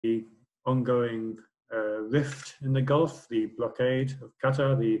the ongoing rift in the Gulf, the blockade of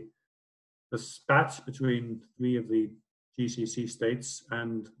Qatar, the spat between three of the GCC states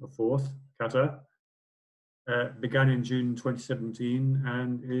and a fourth, Qatar, began in June 2017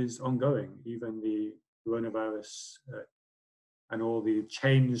 and is ongoing. Even the coronavirus and all the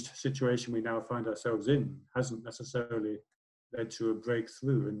changed situation we now find ourselves in hasn't necessarily led to a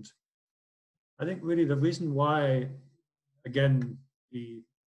breakthrough. And I think really the reason why, again, the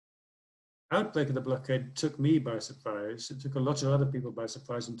outbreak of the blockade took me by surprise, it took a lot of other people by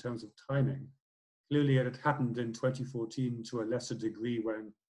surprise in terms of timing. Clearly it had happened in 2014 to a lesser degree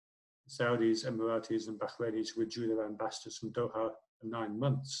when Saudis, Emiratis and Bahrainis withdrew their ambassadors from Doha for 9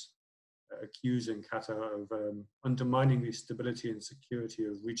 months, accusing Qatar of undermining the stability and security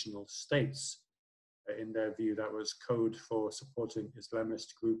of regional states. In their view, that was code for supporting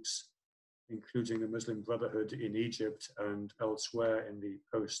Islamist groups, including the Muslim Brotherhood in Egypt and elsewhere in the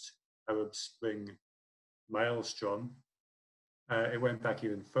post-Arab Spring maelstrom. It went back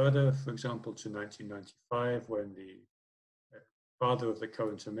even further, for example, to 1995, when the father of the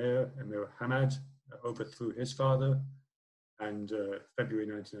current Emir Hamad, overthrew his father. And February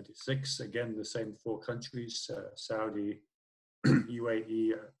 1996, again, the same 4 countries, Saudi,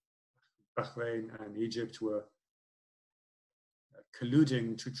 UAE, Bahrain and Egypt were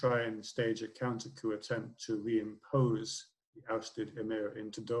colluding to try and stage a counter-coup attempt to reimpose the ousted emir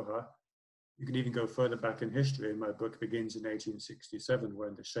into Doha. You can even go further back in history. My book begins in 1867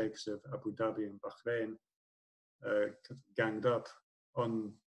 when the sheikhs of Abu Dhabi and Bahrain ganged up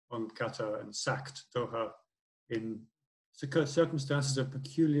on Qatar and sacked Doha in circumstances of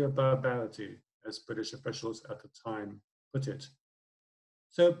peculiar barbarity, as British officials at the time put it.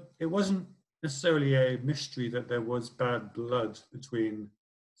 So it wasn't necessarily a mystery that there was bad blood between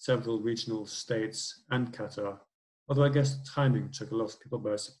several regional states and Qatar, although I guess timing took a lot of people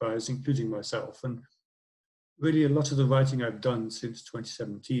by surprise, including myself. And really a lot of the writing I've done since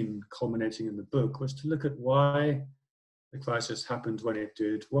 2017, culminating in the book, was to look at why the crisis happened when it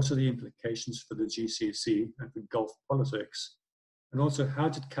did, what are the implications for the GCC and for Gulf politics, and also how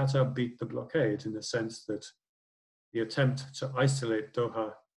did Qatar beat the blockade, in the sense that the attempt to isolate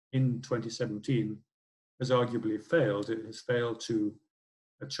Doha in 2017 has arguably failed. It has failed to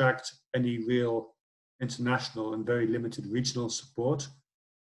attract any real international and very limited regional support.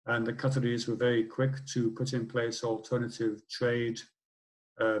 And the Qataris were very quick to put in place alternative trade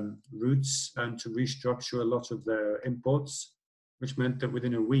routes and to restructure a lot of their imports, which meant that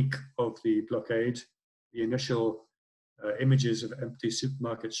within a week of the blockade, the initial images of empty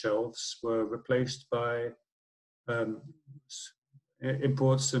supermarket shelves were replaced by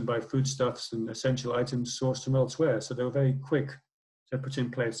imports and by foodstuffs and essential items sourced from elsewhere. So they were very quick to put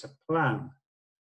in place a plan